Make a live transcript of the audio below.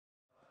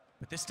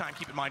this time,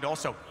 keep in mind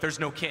also, there's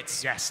no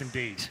kits. Yes,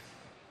 indeed.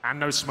 And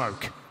no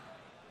smoke.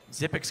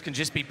 Xyp9x can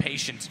just be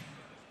patient.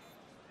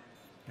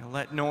 And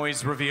let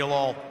Noise reveal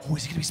all. Oh,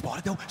 is he gonna be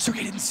spotted though?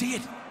 Sergey didn't see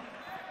it.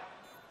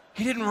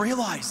 He didn't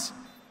realize.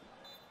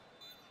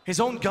 His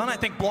own gun, I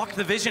think, blocked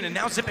the vision, and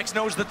now Xyp9x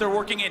knows that they're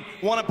working in.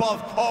 One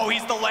above. Oh,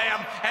 he's the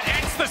lamb, and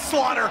ends the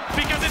slaughter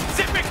because it's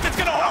Xyp9x that's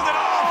gonna hold it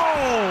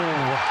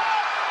off. Oh!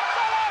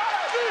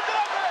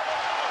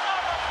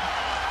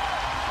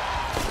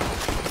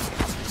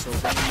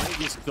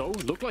 Though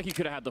looked like he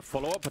could have had the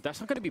follow-up, but that's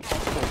not going to be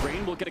possible.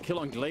 Rain will get a kill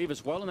on Glaive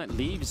as well, and that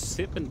leaves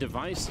Xyp and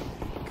Device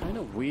kind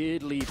of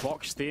weirdly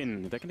boxed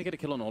in. They're going to get a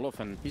kill on Olaf,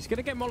 and he's going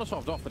to get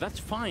Molotov off, but that's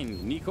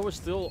fine. Nico is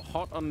still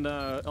hot on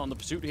the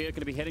pursuit here, going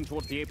to be heading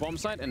towards the A bomb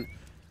site, and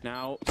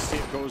now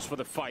Xyp goes for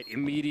the fight.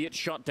 Immediate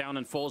shot down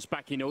and falls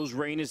back. He knows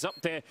Rain is up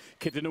there.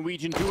 Could the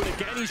Norwegian do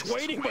it again? He's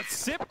waiting, but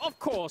Xyp, of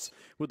course,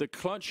 with the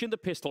clutch in the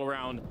pistol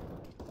round.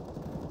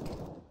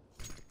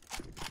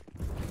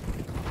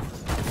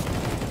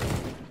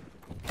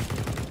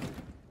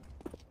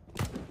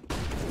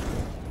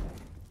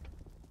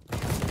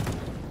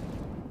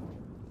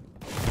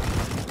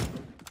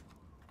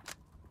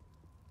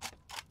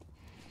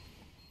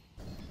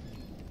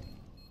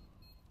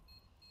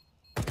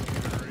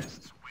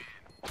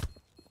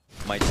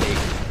 Might take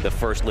the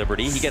first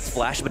liberty. He gets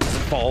flashed, but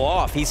doesn't fall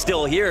off. He's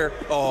still here.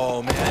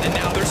 Oh, man, and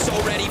now they're so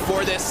ready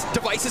for this.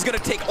 Device is going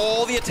to take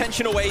all the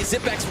attention away.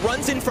 Xyp9x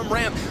runs in from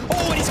ramp.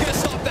 Oh, and he's going to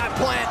stop that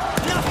plant.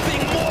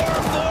 Nothing more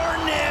for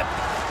Nip.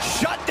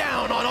 Shut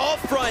down on all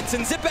fronts,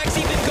 and Xyp9x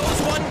even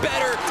goes one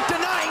better,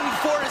 denying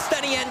Forest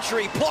any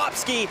entry.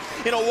 Plopsky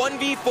in a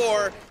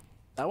 1v4.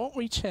 That won't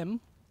reach him,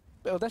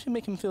 but it'll definitely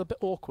make him feel a bit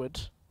awkward.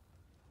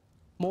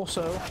 More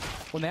so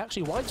when they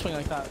actually wide swing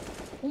like that.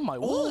 Oh my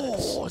word.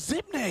 Oh,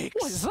 Xyp9x!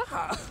 What is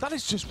that? That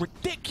is just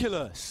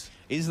ridiculous.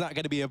 Is that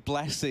going to be a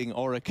blessing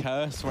or a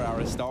curse for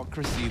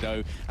Aristocracy,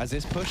 though? As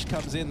this push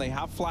comes in, they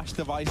have flashed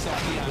Device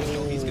off the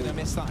angle. He's going to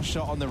miss that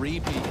shot on the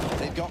repeat.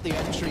 They've got the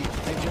entry.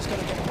 They've just got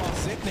to get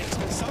past Xyp9x,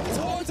 but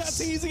sometimes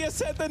that's easier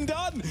said than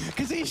done,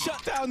 because he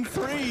shut down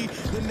 3.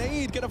 The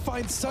nade going to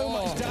find so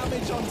much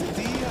damage onto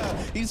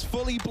Deha. He's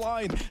fully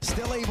blind,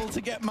 still able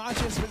to get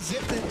Magus, but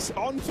Xyp9x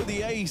on for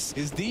the ace.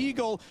 Is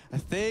Deagle a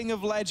thing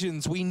of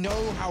legends? We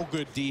know how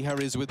good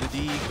Deha is with the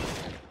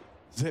Deagle.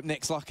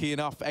 Xyp9x lucky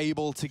enough,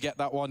 able to get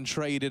that one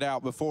traded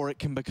out before it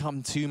can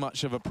become too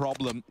much of a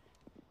problem.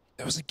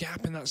 There was a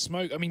gap in that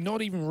smoke. I mean,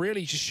 not even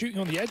really, just shooting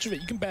on the edge of it.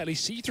 You can barely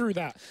see through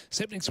that.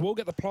 Xyp9x will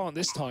get the plant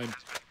this time.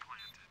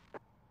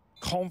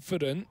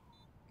 Confident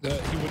that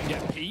he wouldn't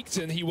get peeked,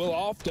 and he will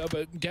after,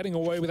 but getting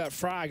away with that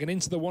frag and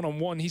into the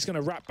one-on-one, he's going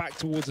to wrap back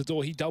towards the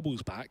door. He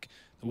doubles back.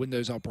 The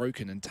windows are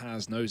broken, and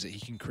Taz knows that he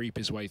can creep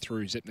his way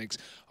through. Xyp9x,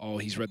 oh,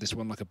 he's read this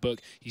one like a book.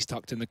 He's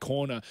tucked in the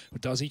corner.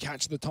 Does he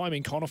catch the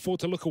timing? Can't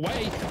afford to look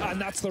away,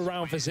 and that's the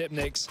round for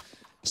Xyp9x.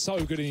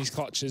 So good in these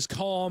clutches.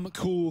 Calm,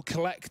 cool,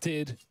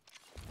 collected.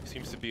 He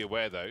seems to be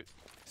aware, though.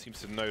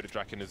 Seems to know that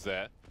Draken is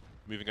there.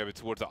 Moving over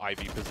towards the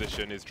IV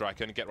position is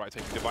Draken. Get right,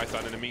 taking Device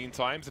down in the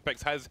meantime.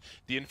 Xyp9x has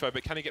the info,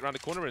 but can he get around the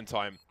corner in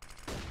time?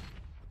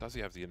 Does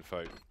he have the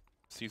info?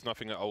 Sees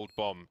nothing at Old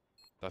Bomb.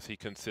 Does he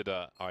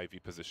consider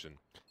IV position?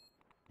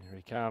 Here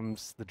he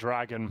comes, the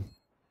Dragon,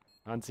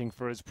 hunting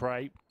for his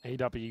prey.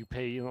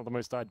 AWP, not the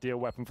most ideal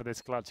weapon for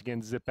this clutch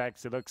against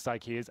Xyp9x. It looks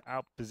like he is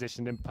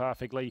out-positioned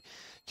imperfectly,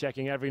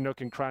 checking every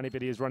nook and cranny,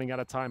 but he is running out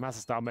of time, has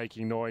to start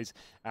making noise,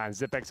 and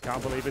Xyp9x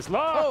can't believe his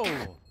luck!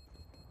 Oh.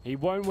 He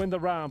won't win the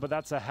round, but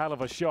that's a hell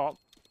of a shot.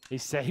 He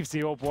saves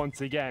the orb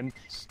once again.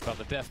 Got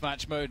the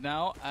deathmatch mode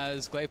now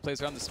as Glaive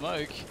plays around the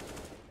smoke.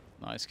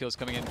 Nice kills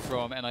coming in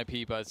from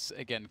NIP, but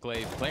again,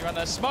 Glaive playing around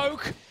that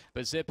smoke,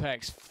 but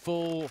Xyp9x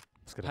full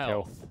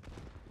health.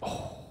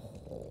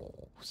 Oh,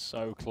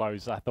 so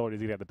close. I thought he was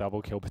going to get the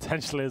double kill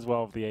potentially as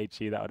well with the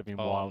HE. That would have been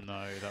wild. Oh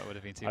no, that would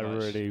have been too much. I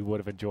really would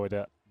have enjoyed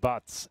it,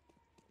 but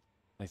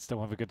they still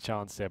have a good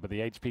chance here. But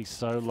the HP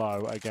so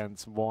low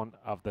against one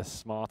of the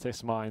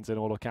smartest minds in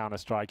all of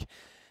Counter-Strike.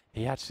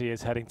 He actually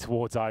is heading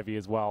towards Ivy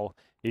as well.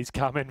 He's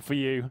coming for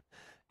you.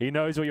 He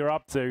knows what you're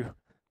up to.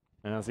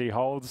 As he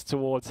holds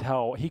towards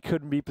Hell, he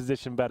couldn't be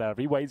positioned better. If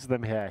he waits for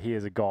them here, he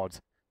is a god.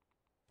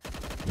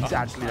 He's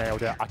actually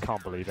nailed it. I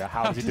can't believe it.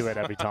 How does he do it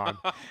every time?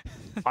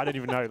 I don't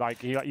even know.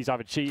 Like he's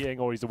either cheating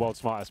or he's the world's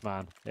smartest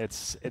man.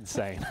 It's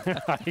insane.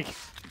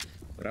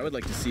 What I would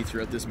like to see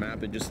throughout this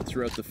map and just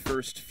throughout the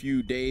first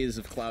few days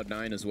of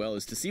Cloud9 as well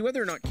is to see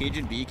whether or not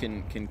cajunB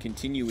can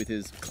continue with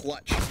his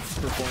clutch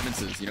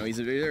performances. You know, he's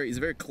a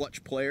very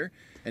clutch player.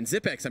 And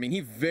Xyp9x, I mean, he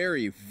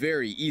very,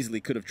 very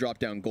easily could have dropped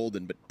down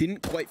Golden, but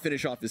didn't quite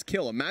finish off his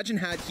kill. Imagine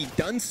had he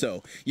done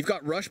so. You've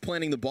got Rush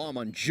planting the bomb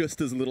on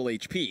just as little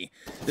HP.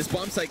 This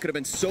bomb site could have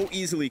been so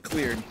easily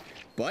cleared,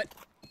 but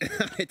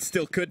it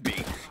still could be.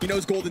 He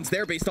knows Golden's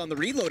there based on the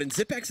reload, and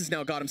Xyp9x has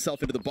now got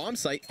himself into the bomb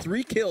site.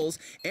 3 kills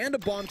and a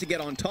bomb to get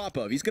on top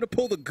of. He's going to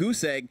pull the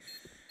goose egg.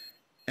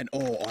 And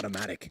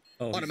automatic.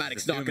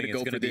 Automatic's not going to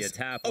go for this.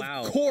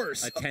 Wow. Of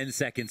course. A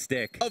 10-second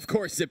stick. Of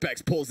course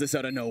Xyp9x pulls this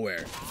out of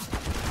nowhere.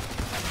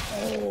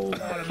 Oh,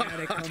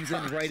 Automatic comes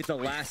in right at the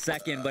last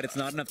second, but it's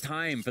not enough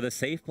time for the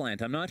safe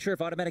plant. I'm not sure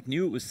if Automatic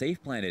knew it was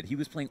safe planted. He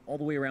was playing all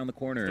the way around the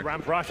corner. The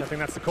ramp rush, I think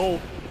that's the call.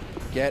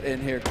 Get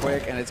in here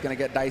quick, and it's going to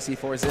get dicey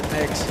for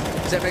Zipnix.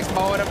 Zipnix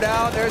mowing him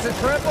down. There's a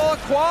triple,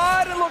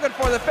 quad, and looking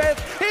for the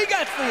fifth. He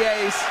gets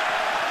the ace.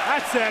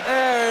 That's it.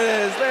 There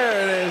it is.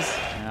 There it is.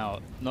 Now,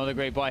 not a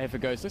great buy here for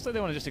Ghost. Looks like they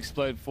want to just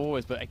explode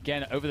forwards, but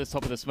again, over the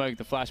top of the smoke,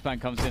 the flashbang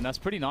comes in. That's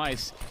pretty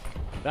nice.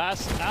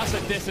 That's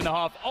a diss and a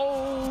half.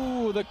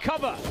 Oh, the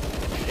cover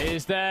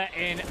is there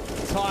in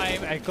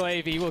time, and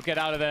Glavey will get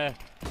out of there.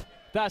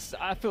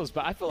 I feel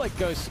bad. I feel like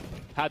Ghost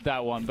had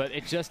that one, but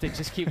it just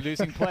keep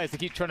losing players. They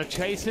keep trying to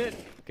chase it.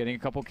 Getting a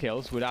couple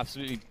kills would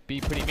absolutely be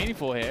pretty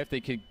meaningful here if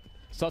they could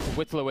start to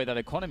whittle away that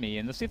economy,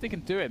 and let's see if they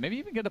can do it. Maybe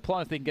even get a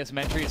plan if they can get some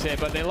entries here,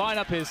 but their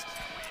lineup is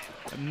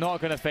not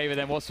going to favor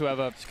them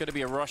whatsoever. It's going to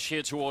be a rush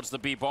here towards the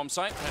B bomb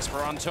site.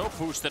 Esperanto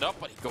boosted up,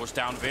 but he goes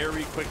down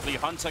very quickly.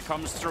 Hunter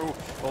comes through,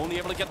 only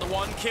able to get the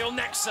one kill.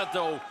 Nexa,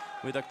 though,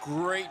 with a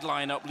great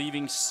lineup,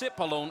 leaving Sip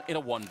alone in a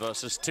 1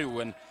 versus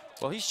 2, and,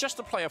 well, he's just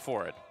a player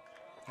for it.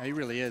 He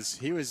really is.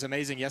 He was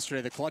amazing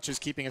yesterday. The clutch is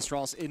keeping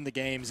Astralis in the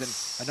games.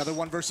 And another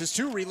 1 versus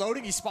 2.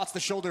 Reloading. He spots the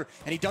shoulder,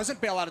 and he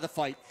doesn't bail out of the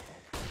fight.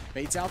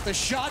 Baits out the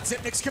shot.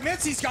 Zipnix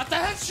commits. He's got the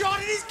headshot,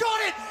 and he's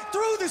got it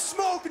through the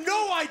smoke.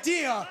 No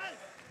idea.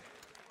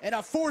 And a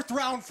 4th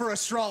round for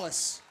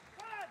Astralis.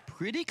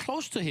 Pretty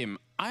close to him.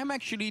 I'm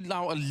actually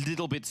now a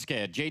little bit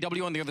scared.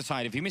 JW on the other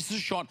side. If he misses a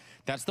shot,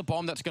 that's the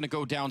bomb that's going to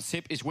go down.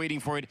 Sip is waiting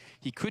for it.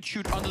 He could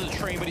shoot under the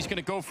train, but he's going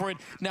to go for it.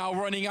 Now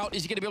running out.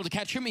 Is he going to be able to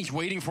catch him? He's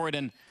waiting for it,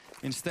 and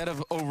instead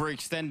of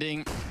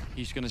overextending,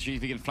 he's going to see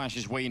if he can flash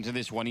his way into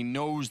this one. He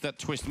knows that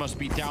Twist must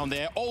be down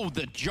there. Oh,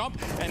 the jump,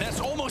 and that's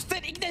almost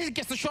it. He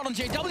gets the shot on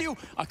JW.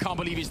 I can't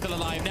believe he's still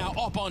alive now.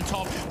 Up on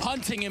top,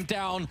 hunting him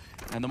down,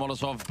 and the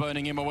Molotov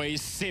burning him away.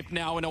 Sip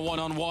now in a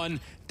 1-on-1.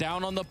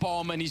 Down on the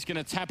bomb, and he's going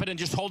to tap it and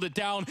just hold it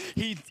down.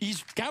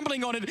 He's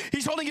gambling on it.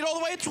 He's holding it all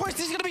the way. And Twist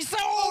is going to be so...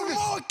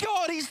 Oh,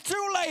 God, he's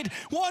too late.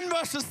 1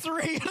 versus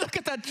 3. Look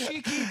at that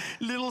cheeky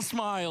little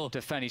smile.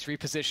 Defend, he's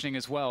repositioning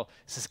as well.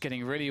 This is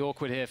getting really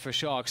awkward here for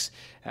Sharks,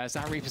 as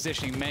that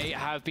repositioning may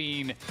have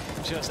been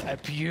just a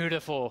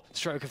beautiful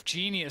stroke of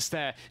genius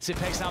there.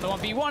 Zipex now the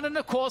 1v1, and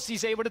of course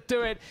he's able to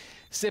do it.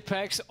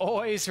 Zipex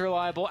always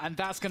reliable, and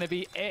that's going to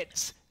be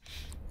it.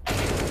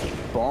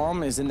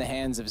 Bomb is in the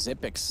hands of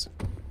Zipex.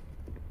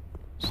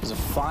 So it's a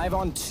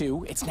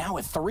 5-on-2. It's now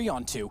a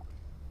 3-on-2.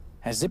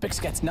 As Zipex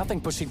gets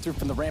nothing pushing through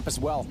from the ramp as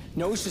well.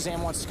 Knows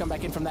Shazam wants to come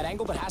back in from that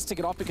angle, but has to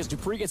get off because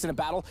Dupree gets in a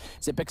battle.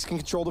 Zipex can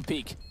control the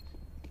peak.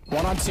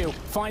 1-on-2.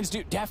 Finds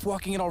Def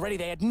walking in already.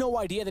 They had no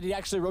idea that he'd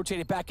actually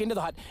rotated back into the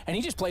hut, and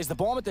he just plays the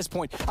bomb at this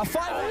point. A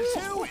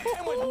 5-on-2,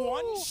 and with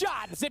 1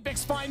 shot,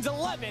 Zipex finds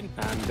 11.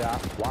 And,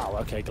 wow,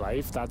 okay,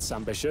 Glaive, that's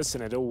ambitious,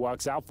 and it all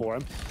works out for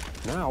him.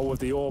 Now, with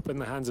the AWP in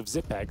the hands of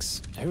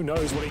Zipex, who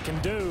knows what he can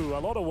do? A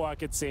lot of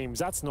work, it seems.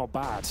 That's not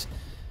bad.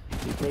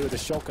 He played with a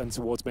shotgun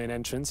towards main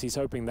entrance. He's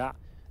hoping that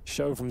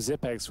show from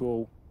Zipex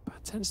will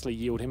potentially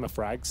yield him a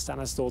frag.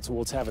 Stannistor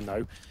towards heaven,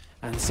 though.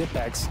 And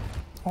Zipex...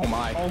 Oh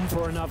my. On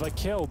for another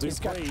kill.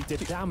 Dupree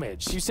did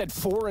damage. You said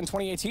 4 in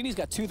 2018. He's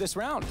got 2 this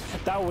round.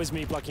 That was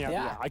me plucking out.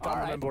 Yeah, I can't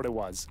remember what it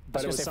was.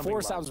 But it was something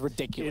 4 sounds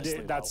ridiculous.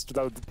 That's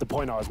the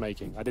point I was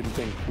making. I didn't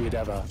think we'd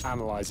ever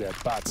analyze it,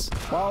 but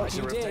well, I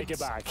should take it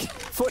back.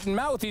 Foot and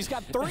mouth. He's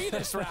got 3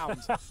 this round.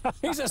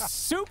 He's a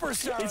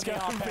superstar. He's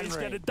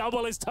going to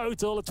double his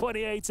total of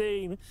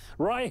 2018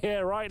 right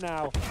here, right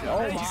now.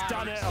 Oh, he's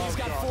done it. He's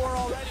got 4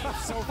 already.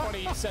 It's so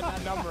funny you said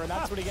that number, and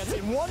that's what he gets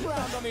in 1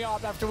 round on the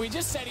op after we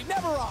just said he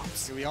never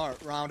ops. Here we are,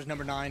 round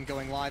number 9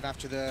 going live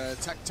after the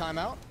tech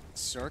timeout.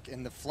 Cirque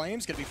in the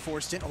flames, gonna be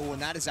forced in. Oh, and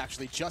that is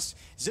actually just,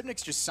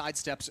 Zipnix just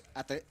sidesteps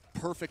at the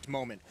perfect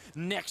moment.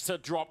 Next to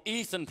drop,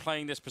 Ethan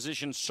playing this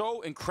position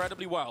so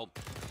incredibly well.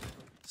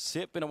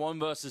 Sip in a 1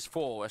 versus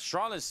 4.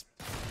 Astralis,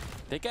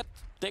 they get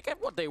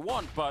what they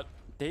want, but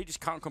they just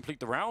can't complete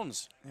the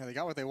rounds. Yeah, they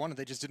got what they wanted,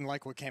 they just didn't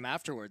like what came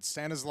afterwards.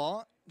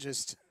 Stanislaw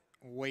just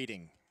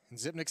waiting. And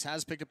Zipnix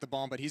has picked up the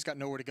bomb, but he's got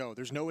nowhere to go.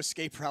 There's no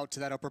escape route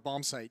to that upper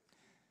bomb site.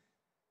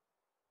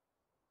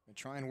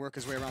 Try and work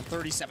his way around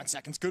 37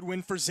 seconds. Good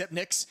win for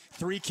Zipnix.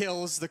 3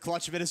 kills. The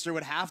clutch minister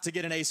would have to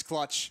get an ace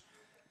clutch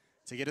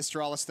to get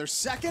Astralis their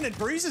second, and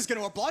Breeze is going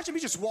to oblige him.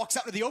 He just walks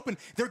out into the open.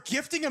 They're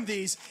gifting him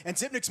these, and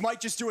Zipnix might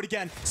just do it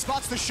again.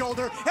 Spots the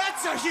shoulder.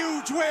 That's a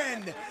huge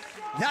win!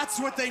 That's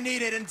what they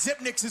needed, and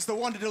Zipnix is the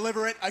one to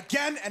deliver it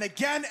again and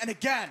again and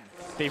again.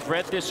 They've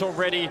read this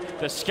already.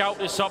 The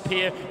scout is up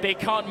here. They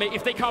can't make,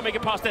 if they can't make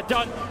it past, they're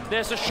done.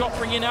 There's a shot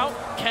ringing out.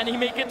 Can he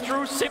make it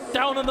through? Sip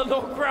down on the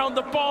low ground.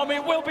 The bomb,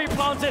 it will be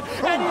planted.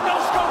 And he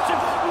no-scopes him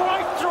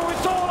right through.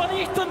 It's all on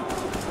Ethan.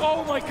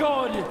 Oh my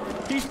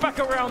God. He's back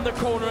around the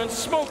corner and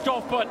smoked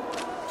off, but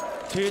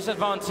to his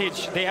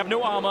advantage, they have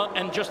no armor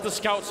and just the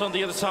scouts on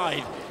the other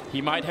side.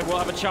 He might well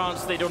have a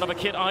chance. They don't have a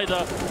kit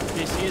either.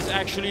 This is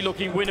actually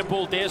looking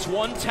winnable. There's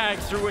 1 tag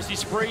through as he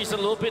sprays a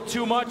little bit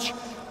too much.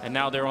 And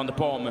now they're on the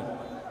bomb.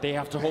 They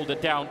have to hold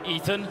it down.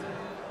 Ethan,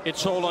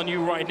 it's all on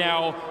you right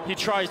now. He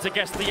tries to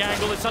guess the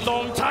angle. It's a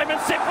long time, and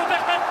Zip with the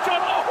headshot.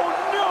 Oh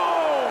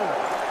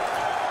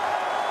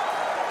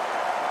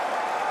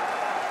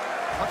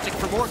hunting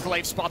for more.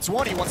 Glaive spots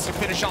one. He wants to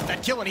finish off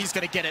that kill, and he's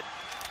going to get it.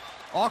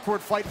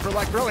 Awkward fight for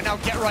Legro, and now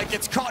Get Right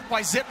gets caught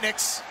by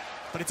Zipnix.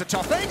 But it's a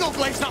tough angle.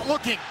 Glaive's not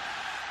looking.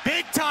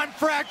 Big time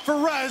frag for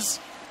Rez,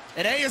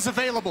 and A is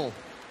available.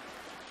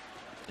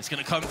 It's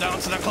going to come down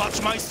to the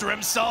Clutchmeister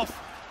himself.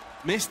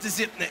 Mr.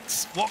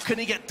 Zipnix, what can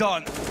he get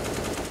done?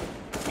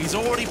 He's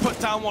already put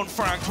down one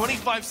frag,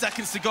 25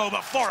 seconds to go,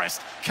 but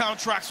Forrest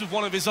counteracts with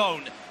one of his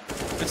own.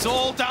 It's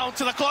all down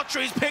to the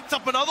Clutcher. He's picked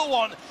up another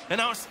one, and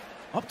now it's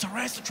up to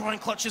Rez to try and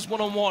clutch his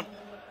one-on-one.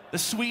 The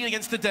Swede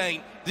against the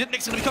Dane.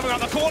 Zipnix going to be coming around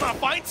the corner,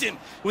 finds him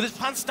with his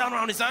pants down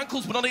around his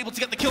ankles, but unable to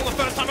get the kill the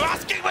first time.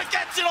 Askingwood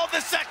gets it on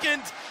the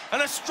second,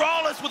 and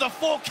Astralis with a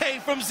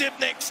 4K from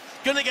Zipnix,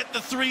 going to get the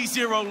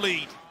 3-0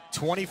 lead.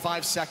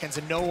 25 seconds,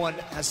 and no one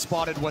has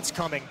spotted what's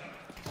coming.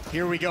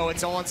 Here we go,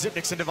 it's all on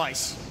Zipnix and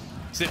Device.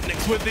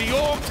 Zipnix with the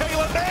York,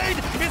 tailor-made.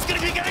 He's going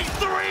to be getting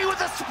 3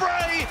 with a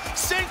spray.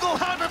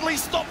 Single-handedly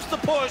stops the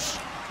push.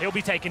 He'll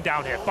be taken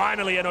down here.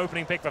 Finally, an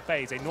opening pick for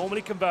FaZe. They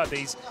normally convert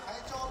these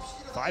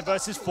 5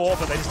 versus 4,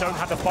 but they just don't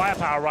have the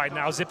firepower right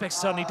now. Zipnix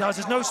certainly does.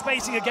 There's no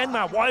spacing again,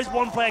 man. Why is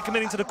one player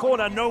committing to the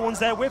corner and no one's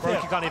there with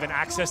him? You can't even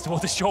access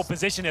towards the short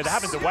position here. They're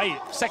having to wait.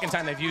 Second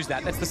time they've used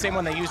that. That's the same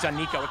one they used on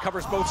Nico. It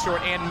covers both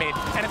short and mid,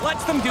 and it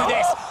lets them do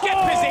this. Get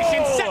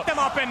position, set them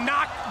up, and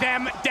knock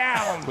them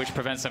down. Which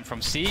prevents them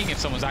from seeing if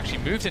someone's actually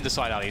moved into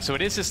side alley. So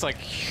it is this like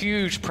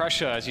huge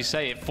pressure, as you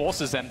say. It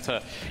forces them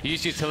to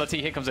use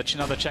utility. Here comes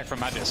another check from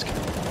Magisk.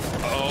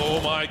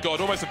 Oh my god,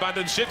 almost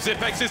abandoned ship.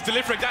 Zipnix is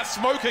delivering that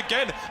smoke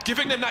again,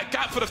 giving them that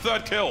gap for the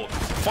third kill.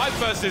 5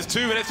 versus 2,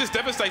 and it's just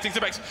devastating.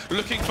 Zipnix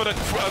looking for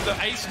the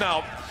ace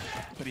now.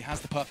 But he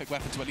has the perfect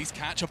weapon to at least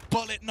catch a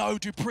bullet. No,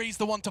 Dupree's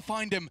the one to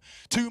find him.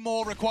 2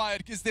 more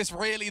required. Is this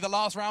really the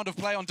last round of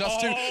play on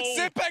Dust 2?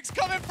 Zipnix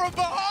coming from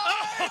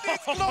behind!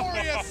 It's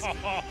glorious!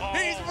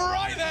 He's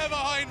right there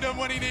behind him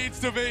when he needs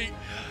to be.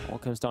 All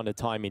comes down to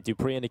timing.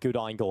 Dupree in a good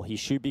angle. He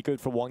should be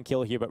good for 1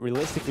 kill here, but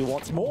realistically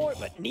wants more.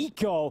 But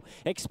Nico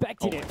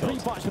expected it. 3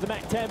 bucks for the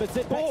Mac 10, but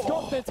Zippex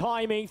got the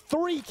timing.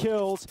 3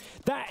 kills.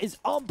 That is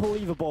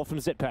unbelievable from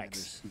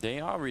Zippex.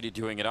 They are really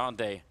doing it, aren't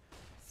they?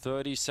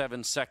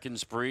 37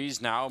 seconds,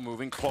 Breeze now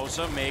moving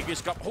closer.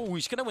 Mega's got, oh,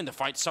 he's going to win the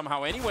fight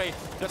somehow anyway.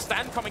 The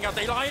stand coming out,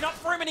 they line up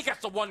for him and he gets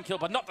the 1 kill,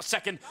 but not the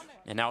second.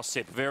 And now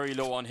Sip very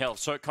low on health.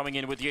 So coming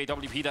in with the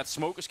AWP, that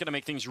smoke is going to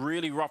make things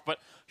really rough, but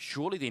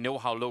surely they know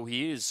how low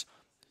he is.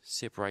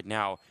 Sip right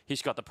now,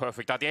 he's got the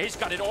perfect idea. He's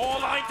got it all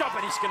lined up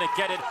and he's going to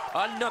get it.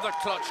 Another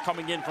clutch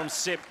coming in from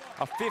Sip.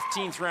 A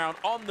 15th round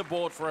on the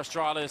board for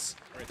Astralis.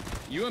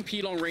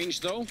 UMP long range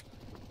though.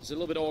 It's a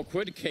little bit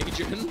awkward.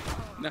 Cajun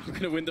now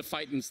going to win the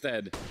fight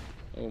instead.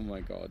 Oh my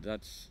god,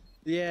 that's...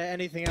 Yeah,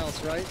 anything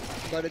else, right?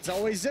 But it's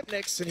always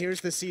Zipnix, and here's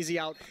the CZ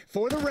out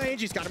for the range.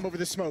 He's got him over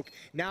the smoke.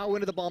 Now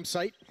into the bomb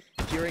site.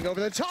 Peering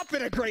over the top,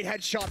 and a great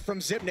headshot from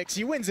Zipnix.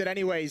 He wins it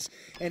anyways,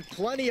 and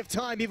plenty of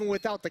time even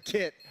without the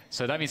kit.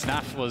 So that means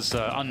Naf was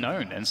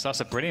unknown, and so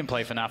that's a brilliant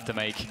play for Naf to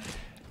make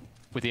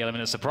with the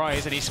element of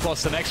surprise, and he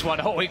spots the next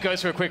one. Oh, he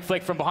goes for a quick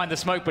flick from behind the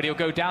smoke, but he'll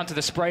go down to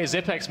the spray.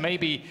 Zippex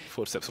maybe.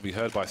 Footsteps will be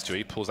heard by Stewie.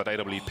 He pulls that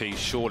AWP.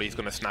 Surely he's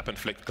going to snap and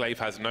flick. Glaive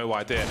has no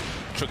idea.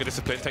 Trigger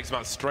discipline takes him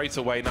out straight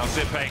away. Now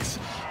Zippex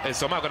is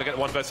somehow going to get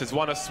 1 versus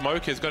 1. A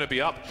smoke is going to be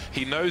up.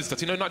 He knows. Does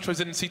he know Nitro's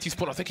in CT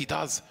spawn? I think he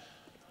does.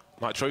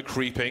 Nitro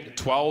creeping.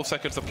 12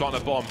 seconds to plant a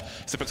bomb.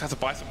 Zippex has to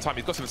buy some time.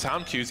 He's got some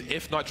sound cues.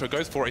 If Nitro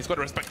goes for it, he's got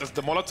to respect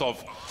the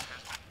Molotov.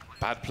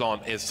 Bad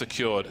plant is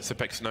secured.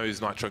 Zippex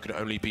knows Nitro can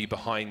only be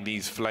behind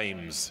these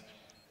flames.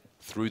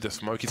 Through the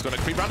smoke, he's going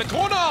to creep around the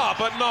corner,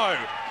 but no.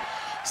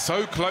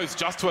 So close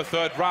just to a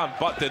 3rd round,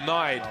 but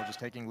denied. Just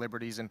taking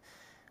liberties and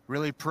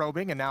really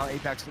probing, and now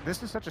Apex.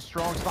 This is such a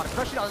strong spot,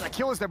 especially now that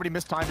kill is there, but he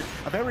mistimed it.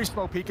 A very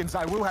slow peek, and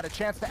Zywoo had a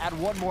chance to add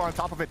 1 more on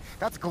top of it.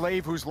 That's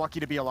Glaive, who's lucky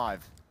to be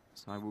alive.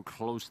 Zywoo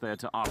close there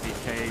to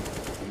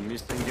RPK,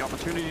 missing the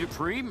opportunity to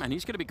Preem, and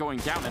he's going to be going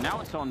down, and now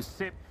it's on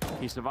Sip.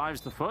 He survives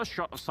the first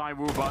shot of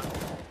Zywoo, but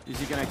is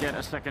he going to get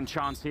a second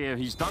chance here?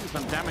 He's done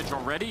some damage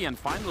already, and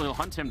finally he'll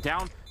hunt him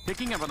down,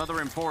 picking up another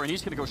M4, and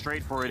he's going to go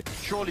straight for it.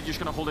 Surely just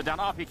going to hold it down.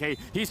 RPK,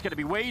 he's going to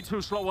be way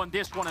too slow on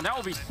this one, and that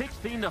will be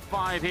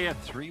 16-5 here.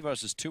 3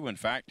 versus 2, in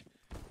fact.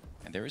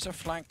 And there is a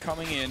flank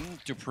coming in.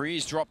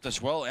 Dupree's dropped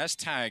as well as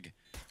Tag.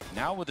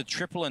 Now with the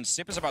triple, and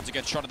Sip is about to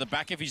get shot at the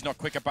back if he's not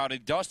quick about it. He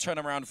does turn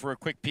around for a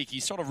quick peek.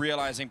 He's sort of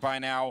realizing by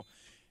now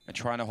and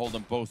trying to hold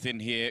them both in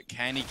here.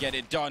 Can he get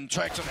it done?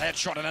 Tracks a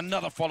headshot and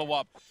another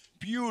follow-up.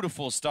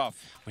 Beautiful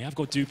stuff. We have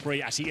got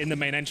Dupree actually in the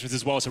main entrance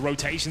as well, so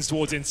rotations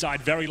towards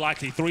inside, very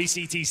likely. 3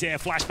 CTs here,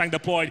 flashbang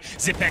deployed.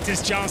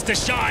 Zipex's chance to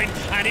shine,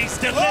 and he's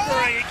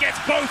delivering. He gets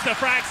both the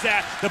frags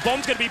there. The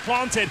bomb's going to be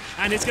planted,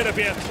 and it's going to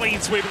be a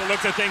clean sweep at the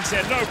looks of things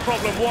here. No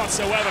problem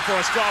whatsoever for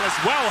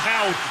Astralis. Well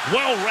held,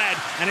 well read,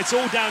 and it's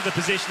all down to the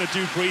position of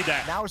Dupree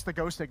there. Now it's the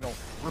go signal.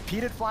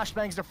 Repeated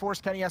flashbangs to force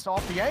Kenny S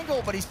off the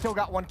angle, but he's still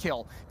got 1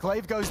 kill.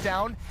 Glaive goes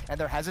down, and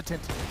they're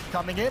hesitant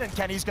coming in, and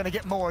Kenny's going to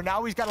get more.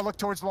 Now he's got to look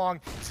towards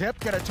long. Zip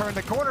gonna turn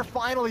the corner,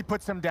 finally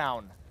puts him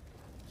down.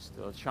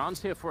 Still a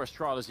chance here for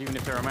Astralis, even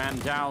if they're a man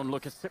down.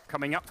 Look at Sip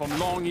coming up from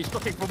long. He's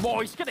looking for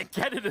more. He's going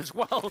to get it as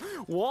well.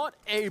 What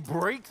a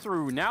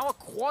breakthrough. Now a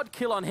quad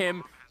kill on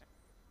him.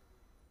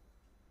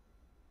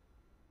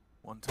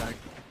 One tag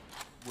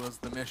was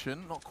the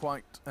mission, not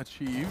quite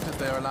achieved as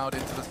they're allowed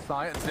into the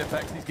site. And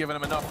Zipex, he's given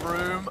him enough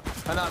room,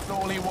 and that's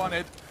all he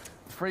wanted.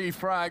 3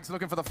 frags,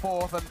 looking for the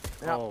 4th, and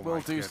yeah,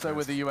 will do so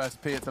with the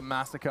USP. It's a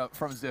massacre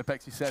from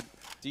Zipex, he said.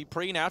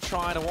 dupreeh now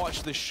trying to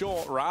watch the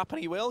short wrap,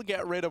 and he will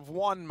get rid of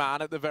 1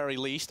 man at the very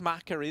least.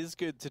 Maka is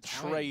good to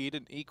trade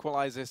and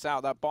equalize this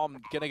out. That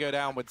bomb going to go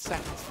down with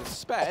seconds to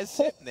spare.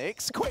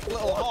 Zipnix, quick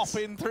little hop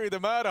in through the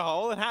murder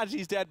hole, and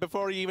Haji's dead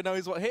before he even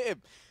knows what hit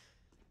him.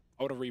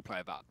 I would have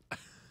replayed that.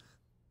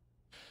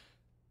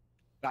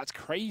 That's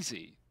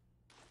crazy.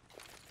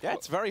 Yeah,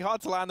 it's very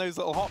hard to land those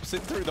little hops in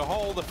through the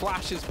hole. The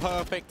flash is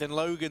perfect, and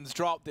Logan's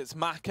dropped. It's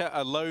Maka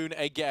alone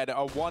again.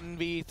 A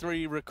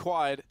 1v3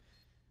 required.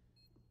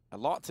 A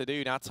lot to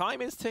do. Now,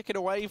 time is ticking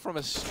away from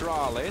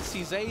Astralis.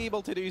 He's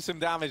able to do some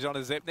damage on a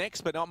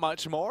Zipnix, but not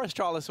much more.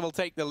 Astralis will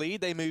take the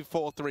lead. They move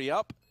 4-3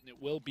 up.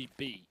 It will be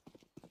B.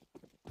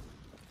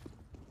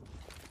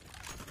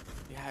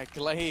 Yeah,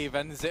 Glaive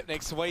and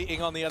Zipnix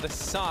waiting on the other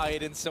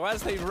side, and so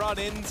as they run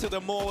into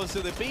the maws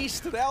of the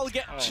beast, they'll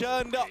get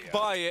churned up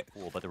by it.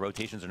 Cool, but the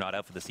rotations are not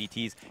out for the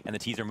CTs, and the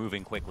Ts are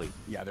moving quickly.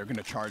 Yeah, they're going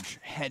to charge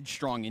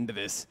headstrong into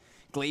this.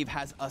 Glaive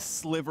has a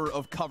sliver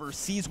of cover,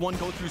 sees one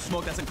go through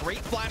smoke. That's a great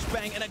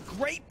flashbang and a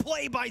great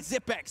play by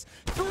Zipex.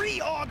 3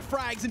 AUG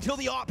frags until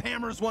the AWP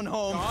hammers one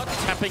home.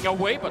 Tapping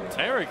away, but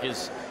Tarek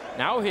is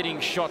now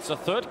hitting shots. A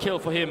 3rd kill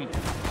for him.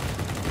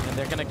 And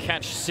they're going to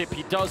catch Zip.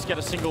 He does get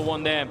a single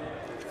one there.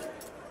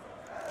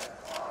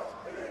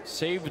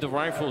 Save the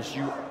rifles.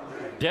 You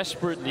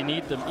desperately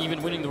need them,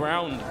 even winning the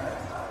round.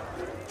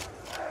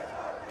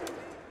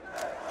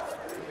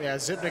 Yeah,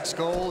 Zipnik's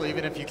goal,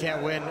 even if you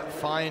can't win,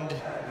 find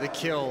the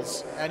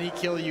kills. Any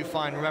kill you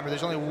find, remember,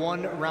 there's only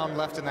 1 round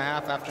left in the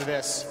half after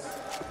this.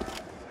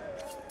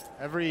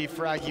 Every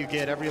frag you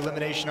get, every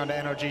elimination onto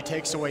NRG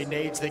takes away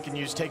nades they can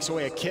use, takes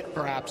away a kit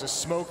perhaps, a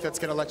smoke that's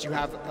gonna let you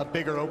have a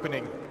bigger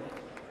opening.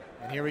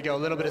 And here we go, a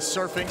little bit of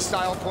surfing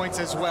style points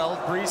as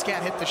well. Breeze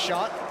can't hit the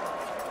shot.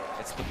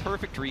 It's the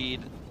perfect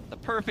read, the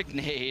perfect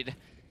nade.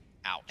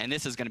 Out. And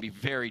this is going to be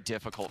very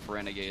difficult for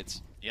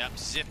Renegades. Yep,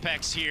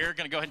 Zipex here,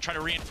 gonna go ahead and try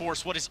to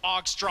reinforce what is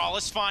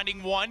Augstralis,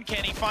 finding 1.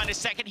 Can he find a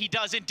 2nd? He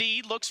does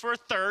indeed, looks for a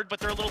 3rd, but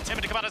they're a little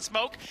timid to come out of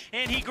smoke,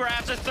 and he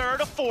grabs a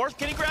 3rd, a 4th.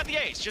 Can he grab the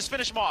ace? Just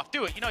finish him off,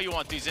 do it. You know you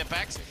want to,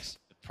 Zipex.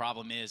 The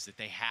problem is that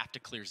they have to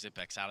clear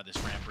Zipex out of this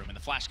ramp room, and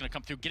the flash is gonna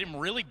come through, get him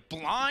really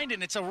blind,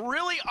 and it's a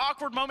really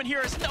awkward moment here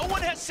as no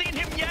one has seen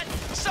him yet.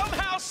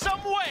 Somehow,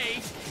 some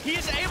way, he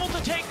is able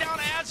to take down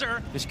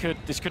Azur.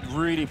 This could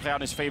really play out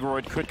in his favor, or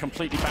it could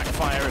completely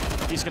backfire.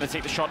 He's going to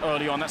take the shot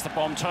early on. That's the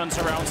bomb. Turns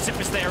around. Zip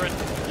is there,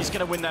 and he's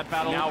going to win that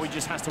battle. Now he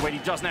just has to wait. He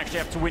doesn't actually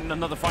have to win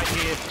another fight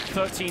here.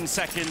 13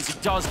 seconds. He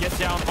does get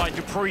down by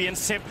dupreeh and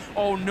Sip.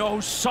 Oh no,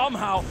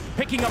 somehow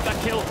picking up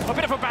that kill. A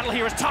bit of a battle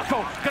here as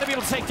Taco going to be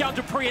able to take down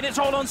dupreeh, and it's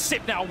all on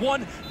Sip now.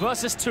 1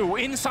 versus 2.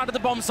 Inside of the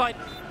bomb site,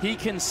 he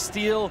can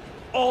steal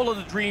all of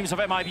the dreams of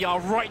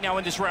MIBR right now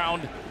in this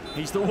round.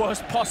 He's the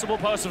worst possible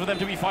person for them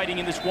to be fighting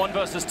in this 1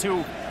 versus 2.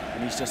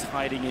 And he's just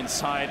hiding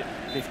inside.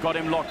 They've got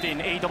him locked in.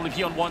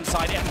 AWP on one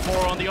side,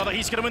 M4 on the other.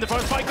 He's going to win the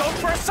first fight.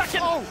 Goes for a 2nd.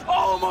 Oh,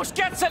 almost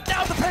gets it.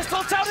 Now the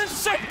pistol down and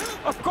Sip.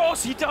 Of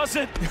course he does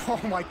it. Oh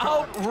my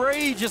God.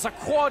 Outrageous. A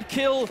quad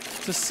kill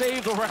to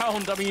save the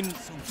round. I mean,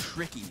 so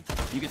tricky.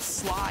 You could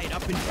slide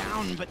up and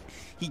down, but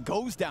he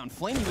goes down.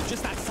 Flamey with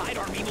just that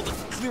sidearm able to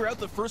clear out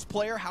the first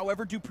player.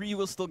 However, dupreeh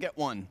will still get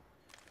 1.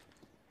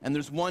 And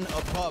there's 1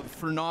 above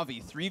for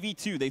Na'Vi.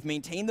 3v2. They've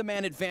maintained the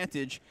man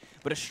advantage,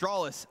 but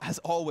Astralis, as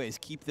always,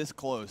 keep this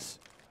close.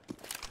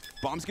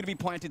 Bomb's going to be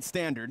planted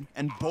standard,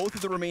 and both of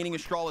the remaining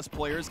Astralis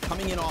players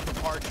coming in off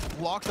of Arch,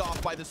 blocked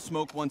off by the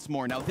smoke once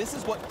more. Now, this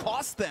is what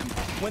cost them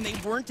when they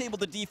weren't able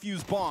to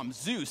defuse bomb.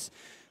 Zeus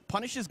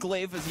punishes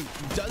Glaive as he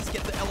does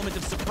get the element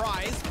of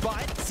surprise,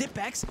 but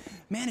Zipex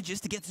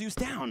manages to get Zeus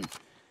down.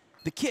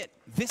 The kit,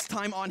 this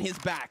time on his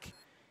back.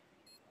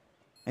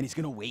 And he's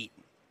going to wait.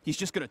 He's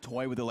just going to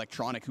toy with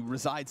Electronic, who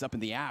resides up in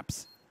the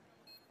apps.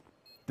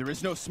 There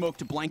is no smoke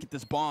to blanket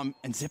this bomb,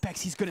 and Zipex,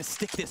 he's going to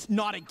stick this.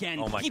 Not again.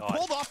 Oh my he God.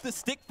 pulled off the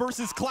stick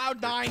versus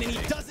Cloud9, and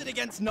he does it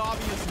against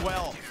Na'Vi as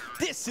well.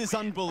 This is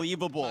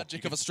unbelievable.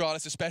 Magic of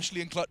Astralis,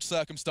 especially in clutch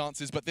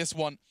circumstances, but this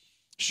one,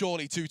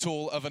 surely too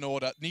tall of an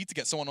order. Need to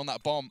get someone on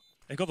that bomb.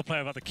 They got the play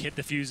about the kid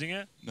defusing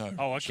it? No.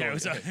 Oh, okay. It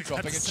was,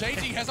 dropping and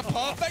changing. He has a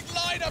perfect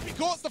lineup. He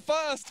caught the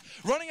first.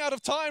 Running out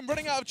of time,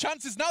 running out of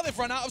chances. Now they've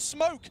run out of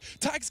smoke.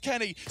 Tags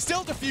Kenny.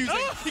 Still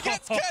defusing. He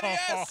gets Kenny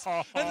S.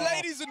 And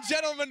ladies and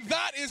gentlemen,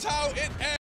 that is how it ends.